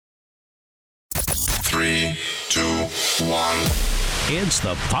3, 2, 1. It's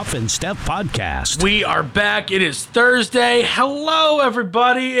the Puff and Steph podcast. We are back. It is Thursday. Hello,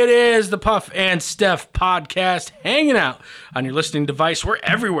 everybody. It is the Puff and Steph podcast, hanging out on your listening device. We're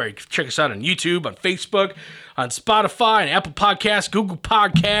everywhere. You can check us out on YouTube, on Facebook, on Spotify, and Apple Podcasts, Google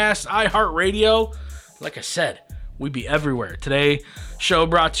Podcasts, iHeartRadio. Like I said, we be everywhere. Today, show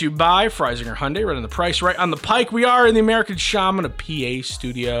brought to you by Freisinger Hyundai, right on the price, right on the pike. We are in the American Shaman, a PA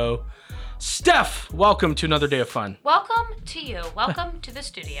studio. Steph, welcome to another day of fun. Welcome to you. Welcome to the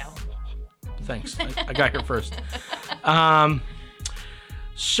studio. Thanks. I got here first.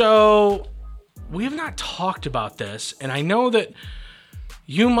 So we have not talked about this, and I know that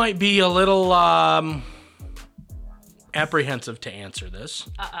you might be a little apprehensive to answer this.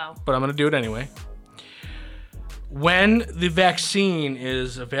 Uh-oh. But I'm going to do it anyway. When the vaccine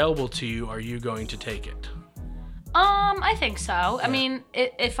is available to you, are you going to take it? I think so. Yeah. I mean,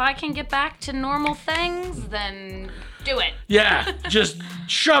 if I can get back to normal things, then do it. Yeah, just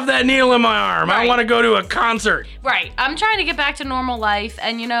shove that needle in my arm. Right. I want to go to a concert. Right. I'm trying to get back to normal life,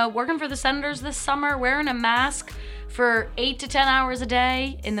 and, working for the Senators this summer, wearing a mask for 8 to 10 hours a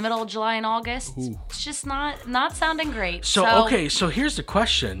day in the middle of July and August, It's just not sounding great. So here's the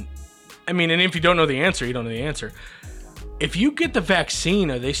question. I mean, and if you don't know the answer, you don't know the answer. If you get the vaccine,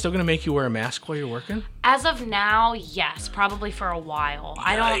 are they still going to make you wear a mask while you're working? As of now, yes, probably for a while.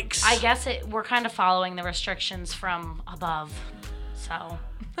 Yikes. I guess we're kind of following the restrictions from above. So.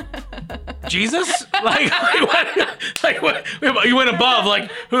 Jesus? What? You went above,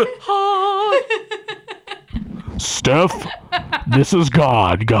 like. Steph, this is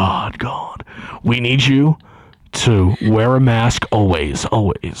God. We need you to wear a mask always.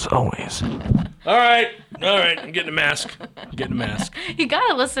 All right. I'm getting a mask. You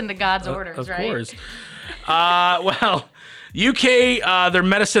gotta listen to God's orders, right? Of course. UK, their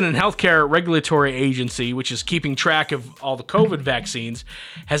Medicine and Healthcare Regulatory Agency, which is keeping track of all the COVID vaccines,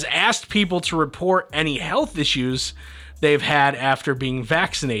 has asked people to report any health issues they've had after being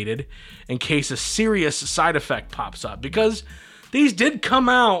vaccinated in case a serious side effect pops up. Because these did come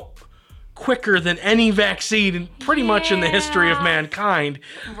out quicker than any vaccine pretty much in the history of mankind.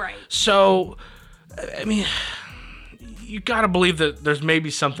 Right. So, I mean, you gotta believe that there's maybe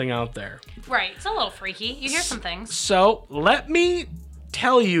something out there. Right. It's a little freaky. You hear some things. So, let me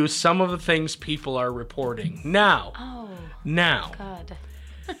tell you some of the things people are reporting. Now. God.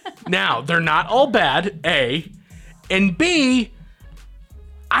 Now, they're not all bad, A. And B,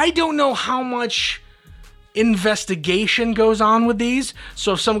 I don't know how much investigation goes on with these.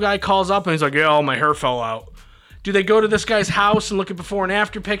 So if some guy calls up and he's like, "Yeah, my hair fell out," do they go to this guy's house and look at before and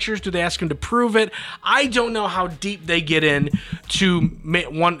after pictures? Do they ask him to prove it? I don't know how deep they get in to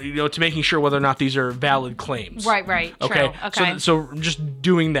making sure whether or not these are valid claims. Right. Okay. True. Okay. So just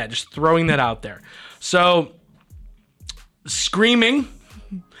doing that, just throwing that out there. So screaming,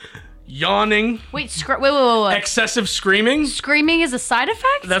 yawning. Wait. Excessive screaming. Screaming is a side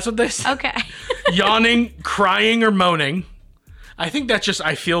effect? That's what they say. Okay. Yawning, crying, or moaning. I think that's just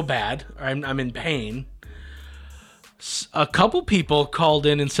I feel bad. Or I'm in pain. A couple people called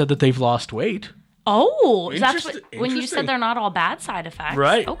in and said that they've lost weight. Oh, that's when you said they're not all bad side effects.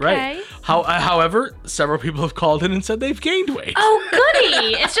 Right, okay. Right. However, several people have called in and said they've gained weight. Oh,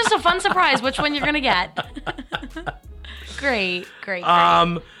 goody. It's just a fun surprise which one you're going to get. Great.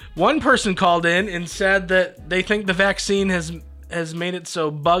 One person called in and said that they think the vaccine has made it so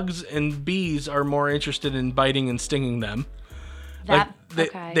bugs and bees are more interested in biting and stinging them.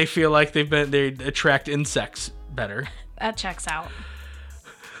 They feel like they attract insects better. That checks out.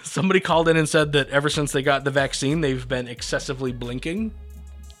 Somebody called in and said that ever since they got the vaccine, they've been excessively blinking.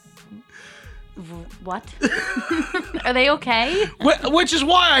 What? Are they okay? Which is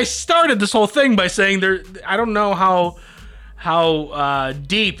why I started this whole thing by saying I don't know how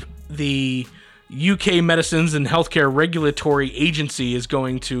deep the UK Medicines and Healthcare Regulatory Agency is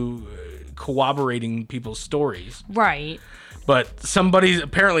going to corroborating people's stories. Right. But somebody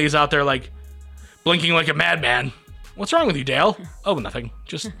apparently is out there like blinking like a madman. What's wrong with you, Dale? Oh, nothing.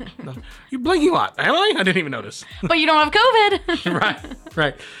 Just you're blinking a lot. Am I? I didn't even notice. But you don't have COVID.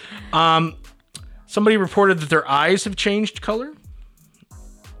 Right. Somebody reported that their eyes have changed color.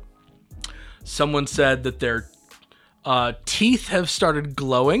 Someone said that their teeth have started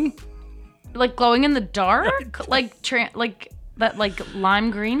glowing. Like glowing in the dark? like that lime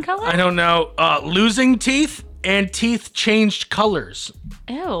green color? I don't know. Losing teeth and teeth changed colors.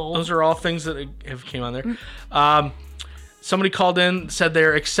 Ew. Those are all things that have came on there. Somebody called in, said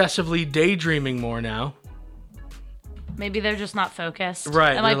they're excessively daydreaming more now. Maybe they're just not focused.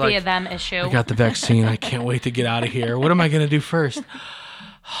 Right. It might be a them issue. I got the vaccine. I can't wait to get out of here. What am I going to do first?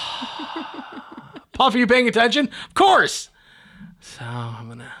 Puff, are you paying attention? Of course. So I'm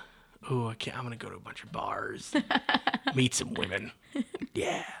gonna go to a bunch of bars, meet some women.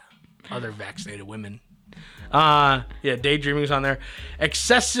 Yeah, other vaccinated women. Daydreaming's on there.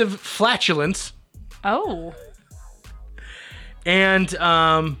 Excessive flatulence. Oh. And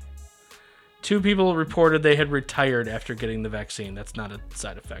 2 people reported they had retired after getting the vaccine. That's not a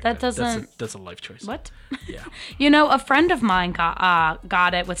side effect. That doesn't. That's a life choice. What? Yeah. A friend of mine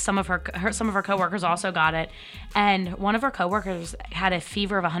got it with some of her coworkers also got it, and one of her coworkers had a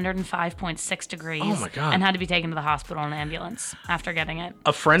fever of 105.6 degrees. Oh my God. And had to be taken to the hospital in an ambulance after getting it.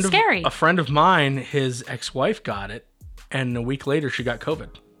 A friend Scary. of mine, his ex-wife got it, and a week later she got COVID.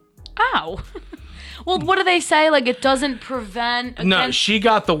 Oh. Well, what do they say? Like, it doesn't prevent... No, she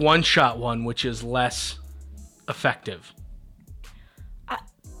got the one-shot one, which is less effective.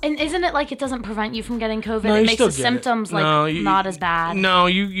 And isn't it like it doesn't prevent you from getting COVID? No, it you makes still the get symptoms, it. No, not as bad. No,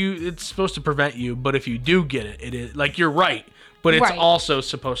 it's supposed to prevent you, but if you do get it, it is... Like, you're right, but it's Right. also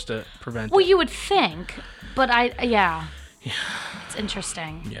supposed to prevent Well, it. you would think, but yeah. It's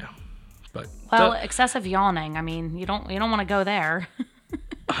interesting. Yeah, but... Well, excessive yawning. I mean, you don't want to go there.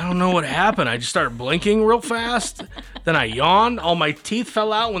 I don't know what happened. I just started blinking real fast. Then I yawned. All my teeth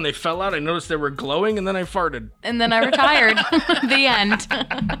fell out. When they fell out, I noticed they were glowing, and then I farted. And then I retired. The end.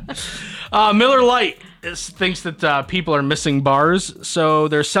 Miller Lite thinks that people are missing bars, so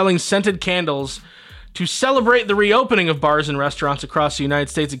they're selling scented candles to celebrate the reopening of bars and restaurants across the United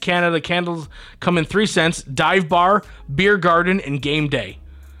States and Canada. Candles come in 3 cents: dive bar, beer garden, and game day.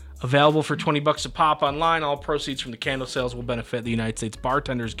 Available for $20 a pop online. All proceeds from the candle sales will benefit the United States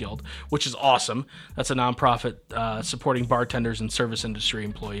Bartenders Guild, which is awesome. That's a nonprofit supporting bartenders and service industry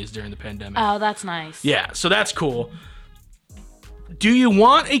employees during the pandemic. Oh, that's nice. Yeah, so that's cool. Do you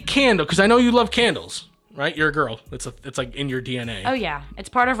want a candle? Because I know you love candles, right? You're a girl. It's like in your DNA. Oh, yeah. It's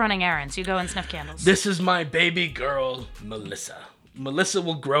part of running errands. You go and sniff candles. This is my baby girl, Melissa. Melissa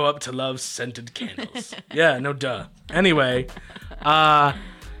will grow up to love scented candles. Yeah, no duh. Anyway,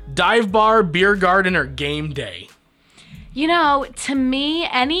 dive bar, beer garden, or game day? To me,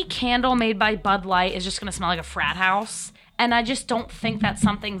 any candle made by Bud Light is just going to smell like a frat house. And I just don't think that's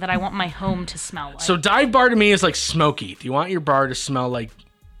something that I want my home to smell like. So dive bar to me is like smoky. Do you want your bar to smell like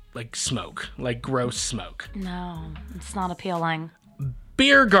smoke, like gross smoke? No, it's not appealing.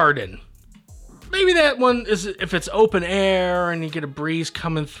 Beer garden. Maybe that one is if it's open air and you get a breeze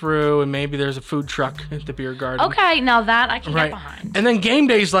coming through and maybe there's a food truck at the beer garden. Okay, now that I can Right. get behind. And then game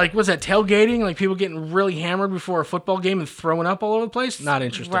day's like, what's that, tailgating? Like people getting really hammered before a football game and throwing up all over the place? Not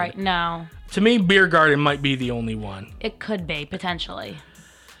interested. Right, no. To me, beer garden might be the only one. It could be, potentially.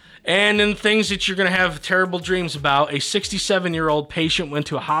 And in things that you're going to have terrible dreams about, a 67-year-old patient went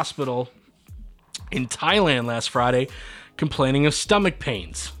to a hospital in Thailand last Friday complaining of stomach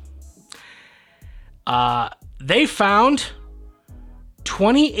pains. They found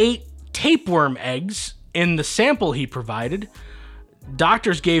 28 tapeworm eggs in the sample he provided.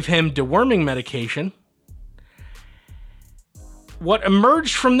 Doctors gave him deworming medication. What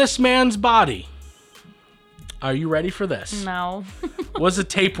emerged from this man's body, are you ready for this? No. Was a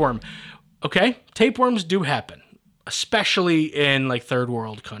tapeworm. Okay, tapeworms do happen, especially in like third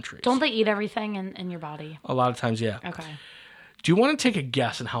world countries. Don't they eat everything in your body? A lot of times, yeah. Okay. Do you want to take a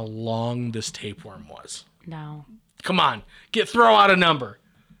guess on how long this tapeworm was? No. Come on, throw out a number.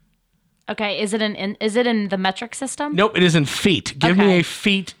 Okay, is it in the metric system? Nope, it is in feet. Give me Okay. a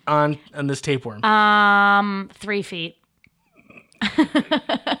feet on this tapeworm. 3 feet.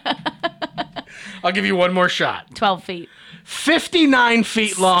 I'll give you one more shot. 12 feet. 59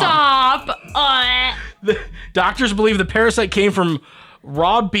 feet long. Stop! The doctors believe the parasite came from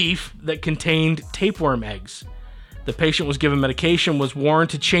raw beef that contained tapeworm eggs. The patient was given medication, was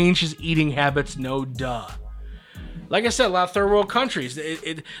warned to change his eating habits. No duh. Like I said, a lot of third world countries.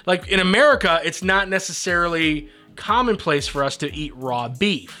 Like in America, it's not necessarily commonplace for us to eat raw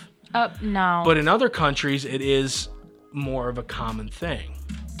beef. No. But in other countries, it is more of a common thing.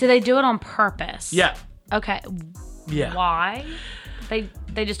 Do they do it on purpose? Yeah. Okay. Yeah. Why?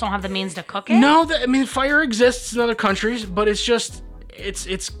 They just don't have the means to cook it? No, fire exists in other countries, but it's just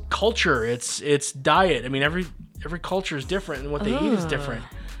it's culture, it's diet. I mean, every culture is different, and what they eat is different.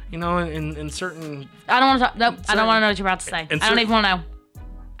 You know, in certain. I don't want to talk. Nope. I don't want to know what you're about to say. I don't certain- even want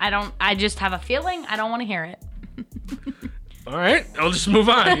to know. I just have a feeling. I don't want to hear it. All right, I'll just move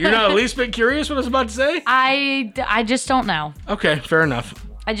on. You're not the least bit curious what I was about to say? I just don't know. Okay, fair enough.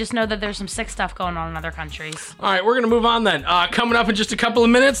 I just know that there's some sick stuff going on in other countries. All right, we're going to move on then. Coming up in just a couple of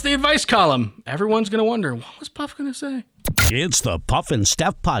minutes, the advice column. Everyone's going to wonder, what was Puff going to say? It's the Puff and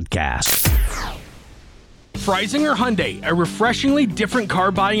Steph Podcast. Freisinger Hyundai, a refreshingly different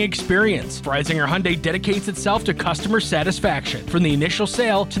car buying experience. Freisinger Hyundai dedicates itself to customer satisfaction. From the initial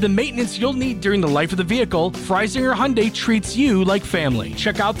sale to the maintenance you'll need during the life of the vehicle, Freisinger Hyundai treats you like family.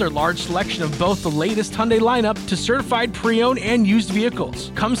 Check out their large selection of both the latest Hyundai lineup to certified pre-owned and used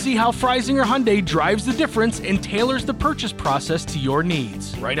vehicles. Come see how Freisinger Hyundai drives the difference and tailors the purchase process to your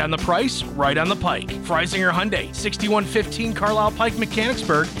needs. Right on the price, right on the pike. Freisinger Hyundai, 6115 Carlisle Pike,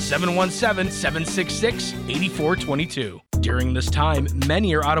 Mechanicsburg, 717-766-8422. During this time,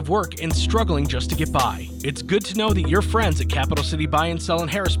 many are out of work and struggling just to get by. It's good to know that your friends at Capital City Buy and Sell in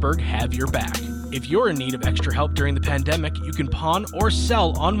Harrisburg have your back. If you're in need of extra help during the pandemic, you can pawn or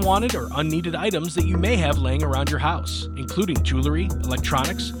sell unwanted or unneeded items that you may have laying around your house, including jewelry,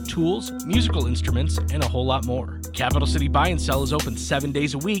 electronics, tools, musical instruments, and a whole lot more. Capital City Buy and Sell is open 7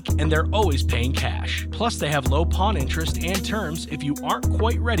 days a week, and they're always paying cash. Plus, they have low pawn interest and terms if you aren't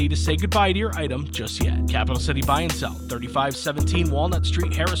quite ready to say goodbye to your item just yet. Capital City Buy and Sell, 3517 Walnut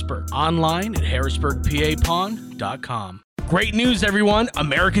Street, Harrisburg. Online at harrisburgpapawn.com. Great news, everyone!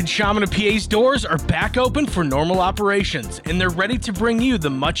 American Shaman of PA's doors are back open for normal operations, and they're ready to bring you the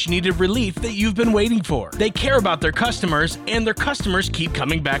much-needed relief that you've been waiting for. They care about their customers, and their customers keep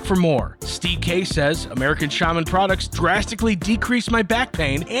coming back for more. Steve K says, American Shaman products drastically decrease my back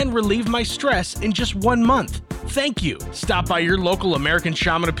pain and relieve my stress in just 1 month. Thank you. Stop by your local American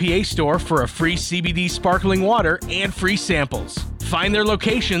Shaman of PA store for a free CBD sparkling water and free samples. Find their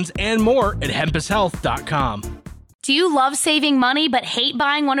locations and more at hempushealth.com. Do you love saving money but hate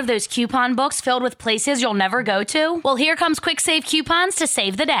buying one of those coupon books filled with places you'll never go to? Well, here comes Quick Save Coupons to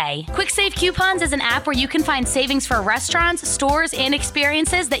save the day. Quick Save Coupons is an app where you can find savings for restaurants, stores, and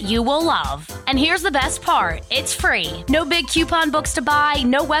experiences that you will love. And here's the best part, it's free. No big coupon books to buy,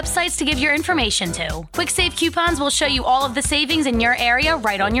 no websites to give your information to. Quick Save Coupons will show you all of the savings in your area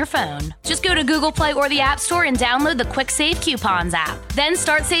right on your phone. Just go to Google Play or the App Store and download the Quick Save Coupons app. Then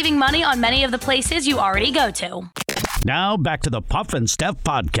start saving money on many of the places you already go to. Now back to the Puff and Steph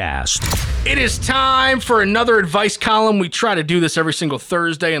podcast. It is time for another advice column. We try to do this every single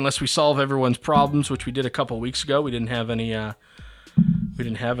Thursday unless we solve everyone's problems, which we did a couple weeks ago. We didn't have any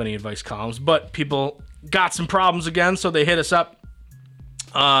advice columns, but people got some problems again, so they hit us up.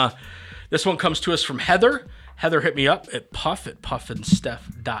 This one comes to us from Heather. Heather hit me up at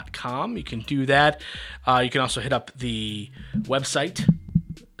puffandsteph.com. You can do that. You can also hit up the website.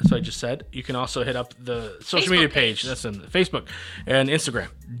 That's what I just said. You can also hit up the social media page. That's in Facebook and Instagram.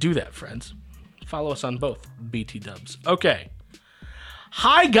 Do that, friends. Follow us on both. BT Dubs. Okay.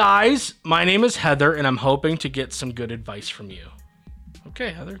 Hi, guys. My name is Heather, and I'm hoping to get some good advice from you.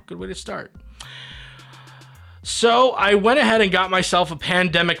 Okay, Heather. Good way to start. So I went ahead and got myself a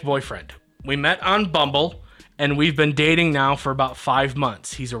pandemic boyfriend. We met on Bumble, and we've been dating now for about 5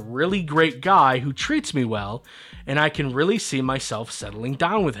 months. He's a really great guy who treats me well, and I can really see myself settling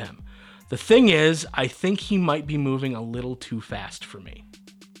down with him. The thing is, I think he might be moving a little too fast for me.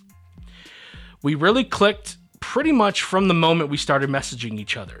 We really clicked pretty much from the moment we started messaging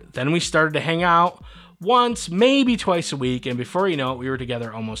each other. Then we started to hang out once, maybe twice a week, and before you know it, we were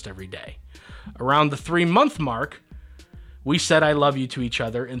together almost every day. Around the 3-month mark, we said I love you to each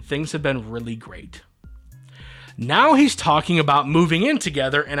other, and things have been really great. Now he's talking about moving in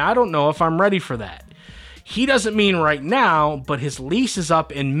together, and I don't know if I'm ready for that. He doesn't mean right now, but his lease is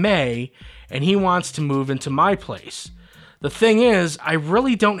up in May, and he wants to move into my place. The thing is, I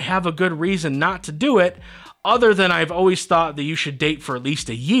really don't have a good reason not to do it, other than I've always thought that you should date for at least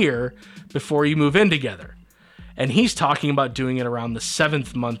a year before you move in together. And he's talking about doing it around the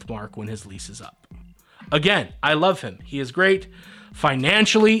 7th month mark when his lease is up. Again, I love him. He is great.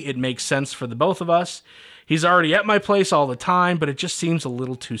 Financially, it makes sense for the both of us. He's already at my place all the time, but it just seems a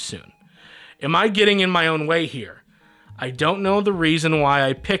little too soon. Am I getting in my own way here? I don't know the reason why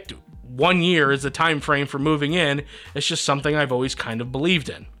I picked 1 year as the time frame for moving in. It's just something I've always kind of believed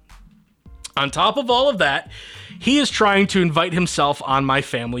in. On top of all of that, he is trying to invite himself on my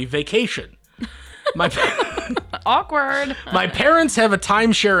family vacation. Awkward. My parents have a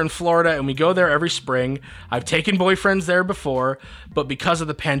timeshare in Florida, and we go there every spring. I've taken boyfriends there before, but because of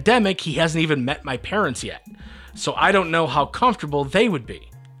the pandemic, he hasn't even met my parents yet. So I don't know how comfortable they would be.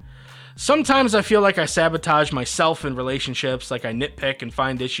 Sometimes I feel like I sabotage myself in relationships, like I nitpick and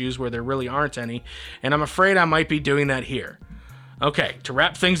find issues where there really aren't any, and I'm afraid I might be doing that here. Okay, to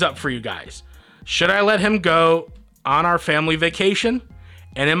wrap things up for you guys, should I let him go on our family vacation?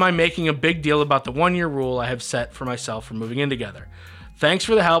 And am I making a big deal about the 1 year rule I have set for myself for moving in together? Thanks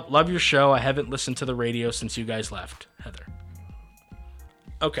for the help. Love your show. I haven't listened to the radio since you guys left. Heather.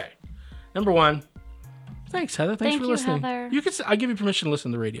 Okay. Number one, Thanks, Heather. Thanks Thank for you, listening. Heather. You can. I give you permission to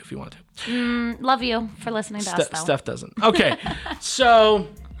listen to the radio if you want to. Love you for listening to us, though. Steph doesn't. Okay, so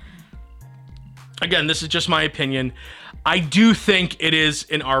again, this is just my opinion. I do think it is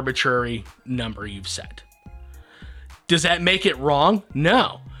an arbitrary number you've set. Does that make it wrong?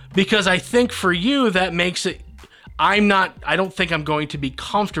 No, because I think for you that makes it. I don't think I'm going to be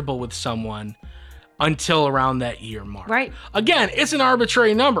comfortable with someone until around that year mark. Right. Again, it's an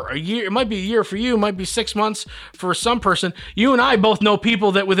arbitrary number. A year, it might be a year for you, it might be 6 months for some person. You and I both know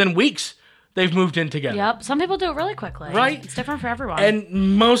people that within weeks they've moved in together. Yep. Some people do it really quickly. Right. It's different for everyone.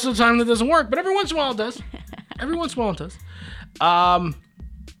 And most of the time that doesn't work, but every once in a while it does. Every once in a while it does.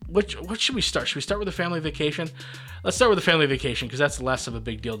 What should we start? Should we start with a family vacation? Let's start with a family vacation because that's less of a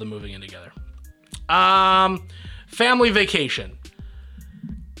big deal than moving in together. Family vacation.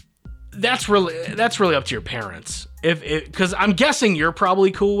 That's really up to your parents. Because I'm guessing you're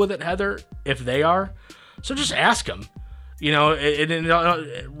probably cool with it, Heather, if they are. So just ask them. You know,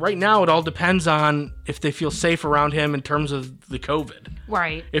 right now it all depends on if they feel safe around him in terms of the COVID.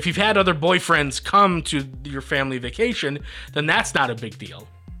 Right. If you've had other boyfriends come to your family vacation, then that's not a big deal.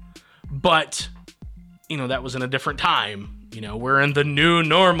 But, you know, that was in a different time. You know, we're in the new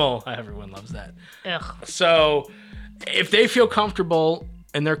normal. Everyone loves that. Ugh. So if they feel comfortable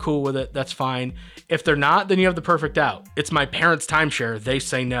and they're cool with it, that's fine. If they're not, then you have the perfect out. It's my parents' timeshare. They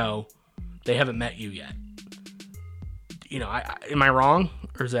say no. They haven't met you yet. You know, am I wrong?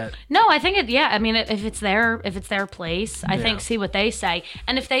 Or is that... No, I think I mean, if it's their place, I think see what they say.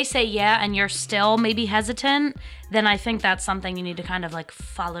 And if they say yeah and you're still maybe hesitant, then I think that's something you need to kind of like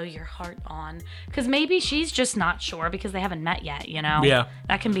follow your heart on. Because maybe she's just not sure because they haven't met yet, you know? Yeah.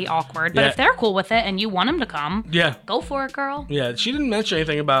 That can be awkward. But Yeah. if they're cool with it and you want them to come, Yeah. go for it, girl. Yeah, she didn't mention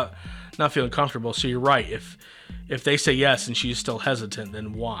anything about not feeling comfortable, so you're right. If they say yes and she's still hesitant,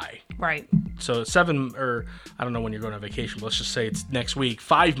 then why? Right. So I don't know when you're going on vacation, but let's just say it's next week.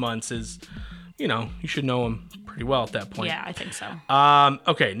 5 months is, you know, you should know him pretty well at that point. Yeah, I think so.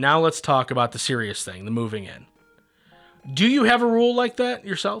 Okay, now let's talk about the serious thing, the moving in. Do you have a rule like that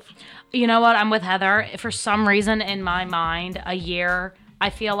yourself? You know what? I'm with Heather. For some reason in my mind, a year, I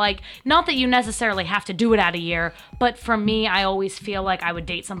feel like, not that you necessarily have to do it at a year, but for me, I always feel like I would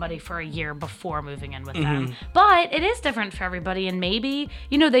date somebody for a year before moving in with them. But it is different for everybody. And maybe,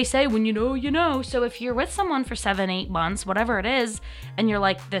 you know, they say when you know, you know. So if you're with someone for 7-8 months, whatever it is, and you're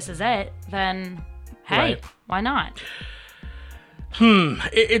like, this is it, then hey, Right. why not?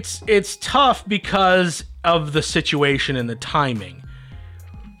 It's tough because of the situation and the timing.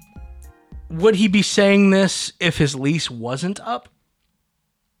 Would he be saying this if his lease wasn't up?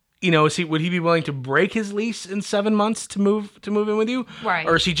 You know, would he be willing to break his lease in 7 months to move in with you? Right.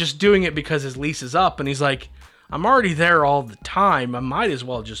 Or is he just doing it because his lease is up and he's like, I'm already there all the time. I might as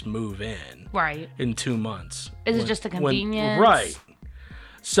well just move in. Right. In 2 months. Is it just a convenience? Right.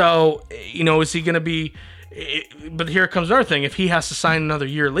 So, you know, is he going to be... But here comes another thing. If he has to sign another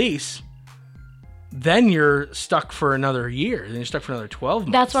year lease, then you're stuck for another year. Then you're stuck for another 12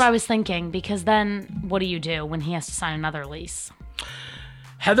 months. That's what I was thinking, because then what do you do when he has to sign another lease?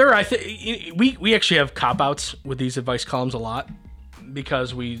 Heather, I think we actually have cop-outs with these advice columns a lot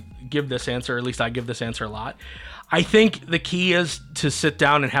because we give this answer, or at least I give this answer a lot. I think the key is to sit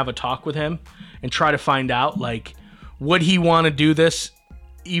down and have a talk with him and try to find out, like, would he want to do this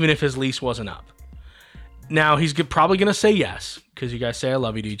even if his lease wasn't up? Now, he's probably going to say yes because you guys say I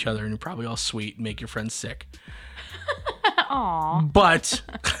love you to each other and you're probably all sweet and make your friends sick. Aww.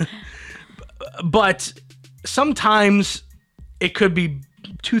 But sometimes it could be...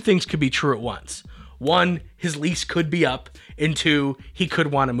 Two things could be true at once. One, his lease could be up, and two, he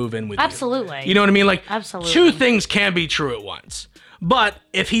could want to move in with you. Absolutely. You know what I mean? Like, Absolutely. Two things can be true at once. But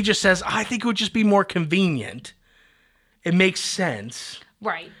if he just says, I think it would just be more convenient, it makes sense.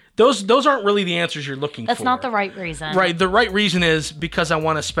 Right. Those aren't really the answers you're looking for. That's not the right reason. Right. The right reason is because I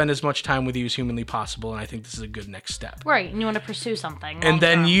want to spend as much time with you as humanly possible, and I think this is a good next step. Right. And you want to pursue something. And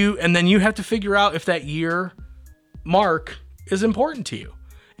then long-term. you have to figure out if that year mark is important to you.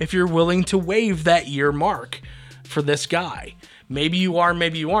 If you're willing to waive that year mark for this guy. Maybe you are,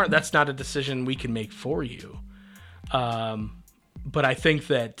 maybe you aren't. That's not a decision we can make for you. But I think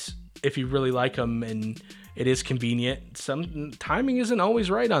that if you really like him and it is convenient, some timing isn't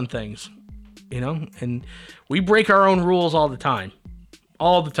always right on things, you know? And we break our own rules all the time.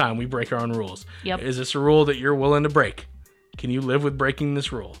 All the time we break our own rules. Yep. Is this a rule that you're willing to break? Can you live with breaking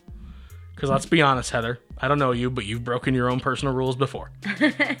this rule? Because let's be honest, Heather, I don't know you, but you've broken your own personal rules before.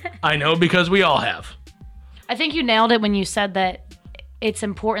 I know because we all have. I think you nailed it when you said that it's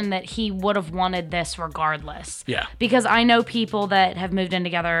important that he would have wanted this regardless. Yeah. Because I know people that have moved in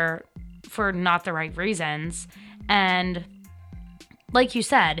together for not the right reasons. And like you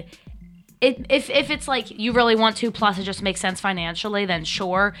said, if it's like you really want to, plus it just makes sense financially, then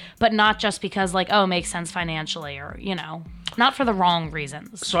sure, but not just because like, oh, it makes sense financially, or, you know, not for the wrong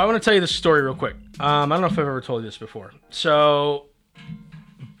reasons. So I want to tell you this story real quick. I don't know if I've ever told you this before. So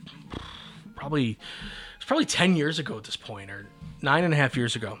it's probably 10 years ago at this point, or 9.5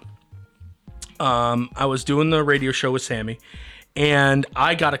 years ago. I was doing the radio show with Sammy, and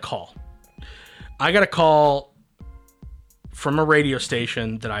I got a call. I got a call from a radio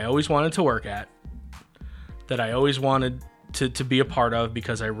station that I always wanted to work at, that I always wanted to be a part of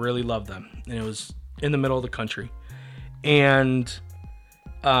because I really loved them. And it was in the middle of the country. And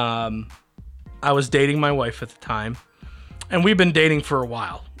I was dating my wife at the time. And we've been dating for a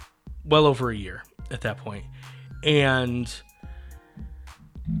while, well over a year at that point. And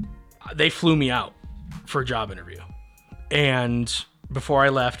they flew me out for a job interview. And before I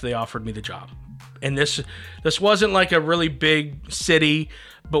left, they offered me the job. And this wasn't like a really big city,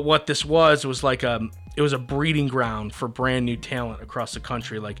 but what this was like it was a breeding ground for brand new talent across the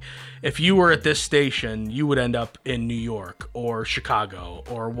country. Like if you were at this station, you would end up in New York or Chicago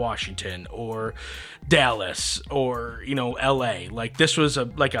or Washington or Dallas or, you know, LA. Like this was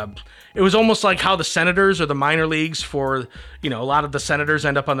it was almost like how the Senators or the minor leagues for, you know, a lot of the Senators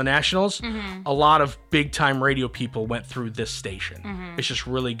end up on the Nationals. Mm-hmm. A lot of big time radio people went through this station. Mm-hmm. It's just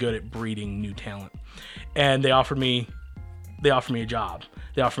really good at breeding new talent. And they offered me a job.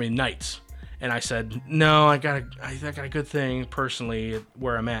 They offered me nights. And I said, no, I got a good thing personally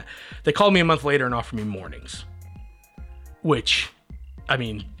where I'm at. They called me a month later and offered me mornings. Which, I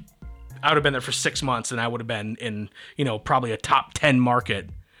mean, I would have been there for 6 months and I would have been in, you know, probably a top 10 market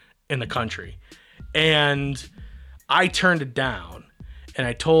in the country. And I turned it down. And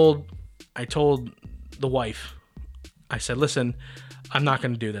I told the wife, I said, listen, I'm not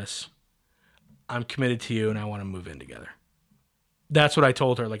going to do this. I'm committed to you and I want to move in together. That's what I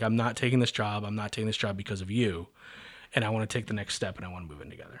told her. Like, I'm not taking this job. I'm not taking this job because of you. And I want to take the next step and I want to move in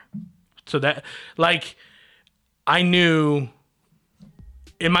together. So that, like, I knew,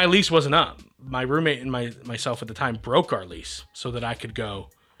 and my lease wasn't up. My roommate and myself at the time broke our lease so that I could go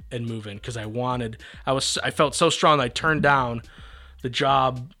and move in because I felt so strong that I turned down the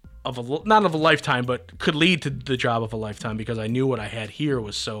job of not of a lifetime, but could lead to the job of a lifetime because I knew what I had here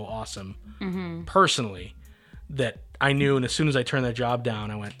was so awesome personally that I knew. And as soon as I turned that job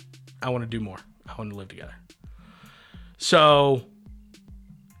down, I went, I want to do more. I want to live together. So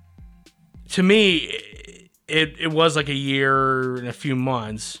to me, it was like a year and a few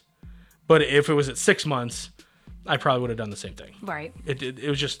months, but if it was at 6 months, I probably would have done the same thing. Right. It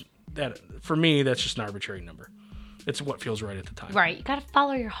was just that for me, that's just an arbitrary number. It's what feels right at the time. Right. You got to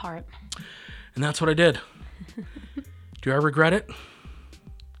follow your heart. And that's what I did. Do I regret it?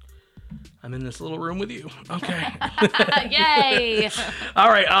 I'm in this little room with you. Okay. Yay. All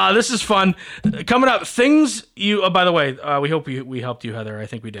right. This is fun. Coming up, things you... by the way, we hope we helped you, Heather. I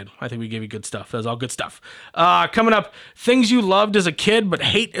think we did. I think we gave you good stuff. That was all good stuff. Coming up, things you loved as a kid but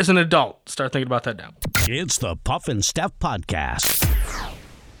hate as an adult. Start thinking about that now. It's the Puff and Steph Podcast.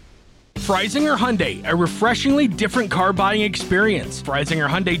 Freisinger Hyundai, a refreshingly different car buying experience. Freisinger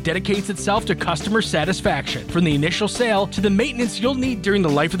Hyundai dedicates itself to customer satisfaction. From the initial sale to the maintenance you'll need during the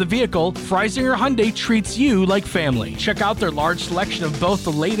life of the vehicle, Freisinger Hyundai treats you like family. Check out their large selection of both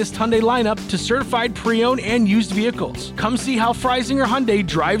the latest Hyundai lineup to certified pre-owned and used vehicles. Come see how Freisinger Hyundai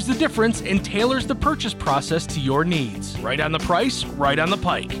drives the difference and tailors the purchase process to your needs. Right on the price, right on the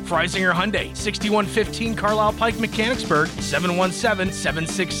pike. Freisinger Hyundai, 6115 Carlisle Pike, Mechanicsburg,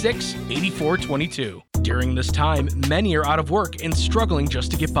 717-766-8422. During this time, many are out of work and struggling just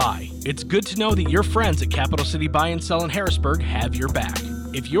to get by. It's good to know that your friends at Capital City Buy and Sell in Harrisburg have your back.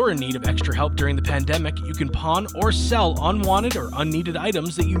 If you're in need of extra help during the pandemic, you can pawn or sell unwanted or unneeded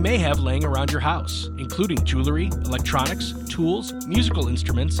items that you may have laying around your house, including jewelry, electronics, tools, musical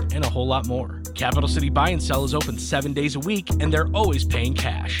instruments, and a whole lot more. Capital City Buy and Sell is open 7 days a week, and they're always paying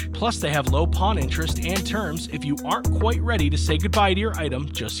cash. Plus, they have low pawn interest and terms if you aren't quite ready to say goodbye to your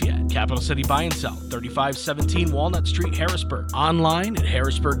item just yet. Capital City Buy and Sell, 3517 Walnut Street, Harrisburg. Online at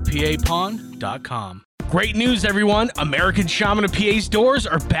harrisburgpapawn.com. Great news, everyone! American Shaman of PA's doors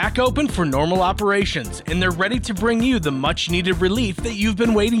are back open for normal operations, and they're ready to bring you the much-needed relief that you've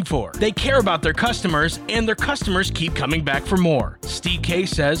been waiting for. They care about their customers, and their customers keep coming back for more. Steve K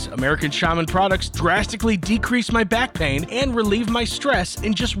says, American Shaman products drastically decrease my back pain and relieve my stress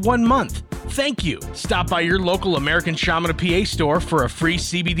in just 1 month. Thank you! Stop by your local American Shaman of PA store for a free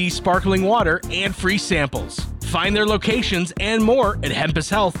CBD sparkling water and free samples. Find their locations and more at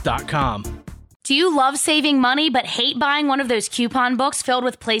hempushealth.com. Do you love saving money but hate buying one of those coupon books filled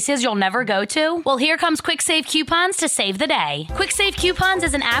with places you'll never go to? Well, here comes Quick Save Coupons to save the day. Quick Save Coupons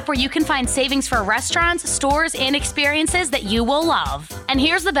is an app where you can find savings for restaurants, stores, and experiences that you will love. And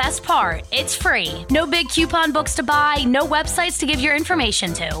here's the best part. It's free. No big coupon books to buy, no websites to give your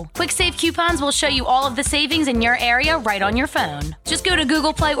information to. Quick Save Coupons will show you all of the savings in your area right on your phone. Just go to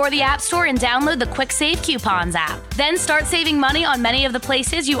Google Play or the App Store and download the Quick Save Coupons app. Then start saving money on many of the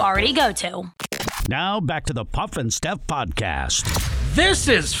places you already go to. Now back to the Puff and Steph podcast. This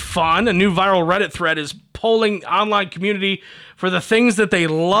is fun. A new viral Reddit thread is polling online community for the things that they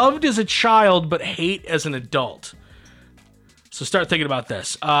loved as a child but hate as an adult. So start thinking about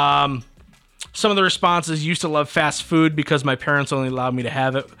this. Some of the responses: used to love fast food because my parents only allowed me to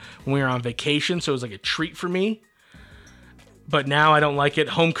have it when we were on vacation, so it was like a treat for me. But now I don't like it.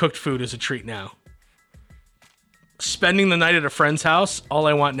 Home cooked food is a treat now. Spending the night at a friend's house, all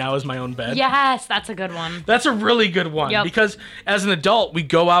I want now is my own bed. Yes, that's a good one. That's a really good one. Yep. Because as an adult, we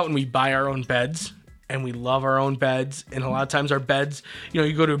go out and we buy our own beds, and we love our own beds. And a lot of times our beds,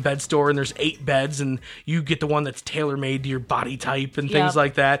 you go to a bed store and there's 8 beds and you get the one that's tailor-made to your body type and things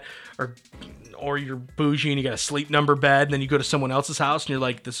like that. Or you're bougie and you got a sleep number bed, and then you go to someone else's house and you're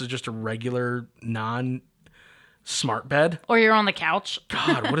like, this is just a regular non-smart bed. Or you're on the couch.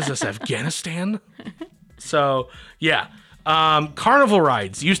 God, what is this, Afghanistan? So, yeah. Carnival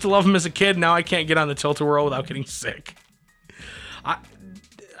rides. Used to love them as a kid. Now I can't get on the tilt-a-whirl without getting sick. I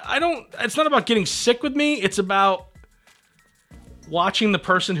don't... It's not about getting sick with me. It's about watching the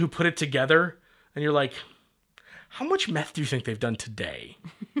person who put it together, and you're like, how much meth do you think they've done today?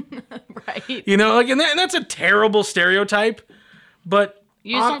 Right. And that's a terrible stereotype, but...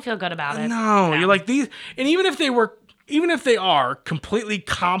 You just don't feel good about it. No. You're like, these... And even if they are completely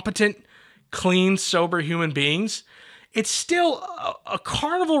competent, clean, sober human beings, it's still a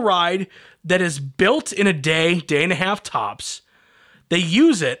carnival ride that is built in a day and a half tops. They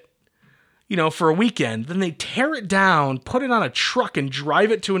use it, for a weekend. Then they tear it down, put it on a truck, and drive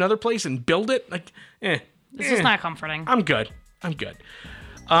it to another place and build it. This is not comforting. I'm good.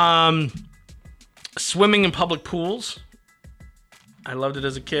 Swimming in public pools. I loved it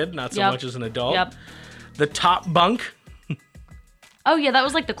as a kid, not so much as an adult. Yep. The top bunk. Oh, yeah, that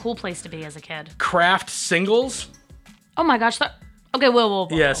was like the cool place to be as a kid. Craft singles. Oh, my gosh. Okay, whoa.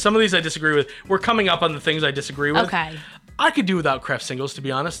 Yeah, some of these I disagree with. We're coming up on the things I disagree with. Okay. I could do without craft singles, to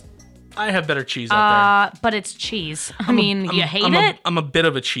be honest. I have better cheese out there. But it's cheese. You hate it? I'm a bit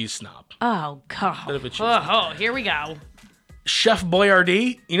of a cheese snob. Oh, God. Bit of a cheese snob. Oh, here we go. Chef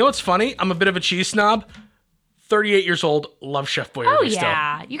Boyardee. You know what's funny? I'm a bit of a cheese snob. 38 years old, love Chef Boyardee still. Oh,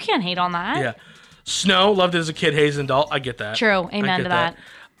 yeah. You can't hate on that. Yeah. Snow, loved it as a kid, haze and adult. I get that. True. Amen to that.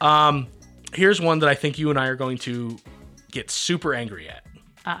 Here's one that I think you and I are going to get super angry at.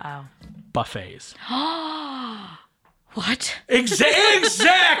 Uh-oh. Buffets. What?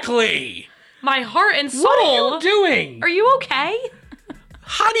 Exactly! My heart and soul. What are you doing? Are you okay?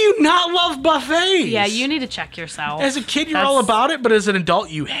 How do you not love buffets? Yeah, you need to check yourself. As a kid, you're all about it, but as an adult,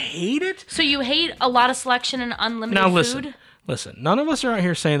 you hate it? So you hate a lot of selection and unlimited food? Listen, none of us are out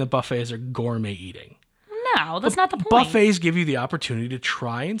here saying that buffets are gourmet eating. No, that's not the point. Buffets give you the opportunity to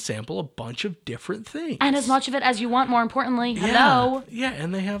try and sample a bunch of different things. And as much of it as you want, more importantly. Hello. Yeah,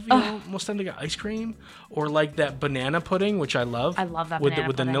 and they have, most time they got ice cream or like that banana pudding, which I love. I love that with banana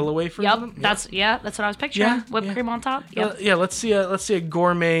the pudding. Nilla wafers. Yep, in them. that's what I was picturing. Yeah, Whipped cream on top. Yep. Let's see a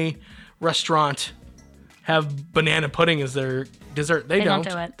gourmet restaurant have banana pudding as their dessert. They don't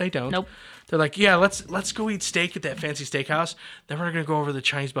do it. They don't. Nope. They're like, yeah, let's go eat steak at that fancy steakhouse. Then we're gonna go over to the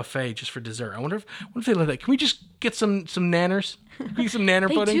Chinese buffet just for dessert. I wonder if they like that. Can we just get some nanners? Can we get some nanner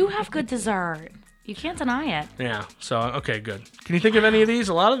pudding? They do have good dessert. You can't deny it. Yeah. So okay, good. Can you think of any of these?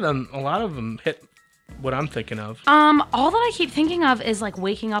 A lot of them hit what I'm thinking of. All that I keep thinking of is like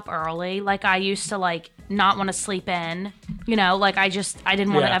waking up early. Like I used to like not want to sleep in. Like I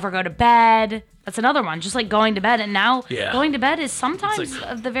didn't want to ever go to bed. That's another one. Just like going to bed, and now going to bed is sometimes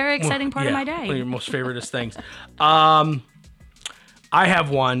the very exciting part of my day. One of your most favoriteest things. I have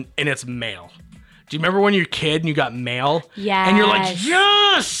one, and it's mail. Do you remember when you're a kid and you got mail? Yes. And you're like,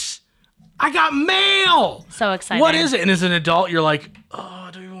 yes, I got mail. So exciting. What is it? And as an adult, you're like, oh,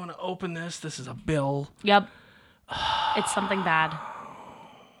 do you want to open this? This is a bill. Yep. It's something bad.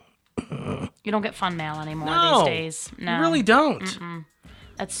 You don't get fun mail anymore these days. No, you really don't. Mm-mm.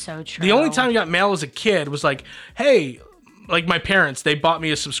 That's so true. The only time you got mail as a kid was like, hey, like my parents, they bought me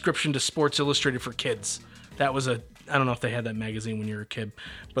a subscription to Sports Illustrated for kids. That was I don't know if they had that magazine when you were a kid,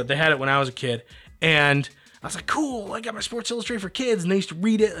 but they had it when I was a kid. And I was like, cool, I got my Sports Illustrated for kids. And I used to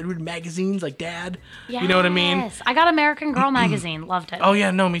read it. I'd read magazines like Dad. Yes. You know what I mean? I got American Girl magazine. Loved it. Oh,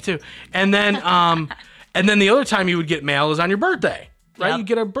 yeah, no, me too. And then and then the other time you would get mail is on your birthday. Right? Yep. You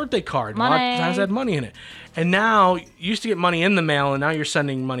get a birthday card. Money. A lot of times it had money in it. And now, you used to get money in the mail, and now you're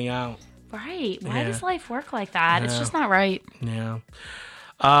sending money out. Right. Why Yeah. does life work like that? It's Yeah. just not right. Yeah.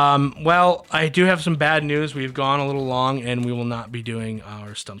 Well, I do have some bad news. We've gone a little long, and we will not be doing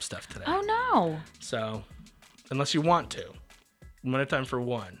our Stump Steph today. Oh, no. So, unless you want to. I'm going to time for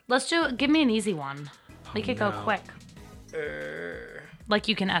one. Give me an easy one. Make it go no. quick. Like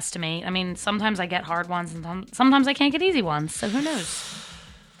you can estimate. I mean, sometimes I get hard ones and sometimes I can't get easy ones. So who knows?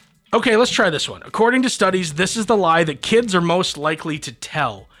 Okay, let's try this one. According to studies, this is the lie that kids are most likely to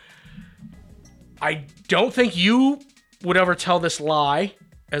tell. I don't think you would ever tell this lie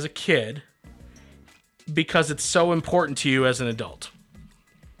as a kid because it's so important to you as an adult.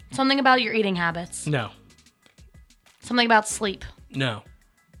 Something about your eating habits. No. Something about sleep. No.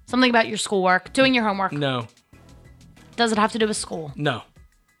 Something about your schoolwork. Doing your homework. No. Does it have to do with school? No.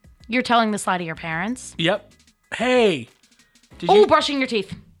 You're telling this lie to your parents? Yep. Hey. Oh, brushing your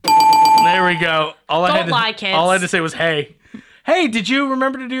teeth. There we go. Don't lie, kids. All I had to say was, hey. Hey, did you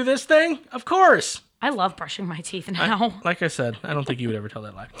remember to do this thing? Of course. I love brushing my teeth now. Like I said, I don't think you would ever tell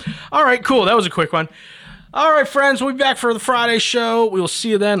that lie. All right, cool. That was a quick one. All right, friends, we'll be back for the Friday show. We will see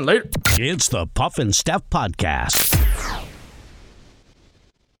you then. Later. It's the Puff and Steph Podcast.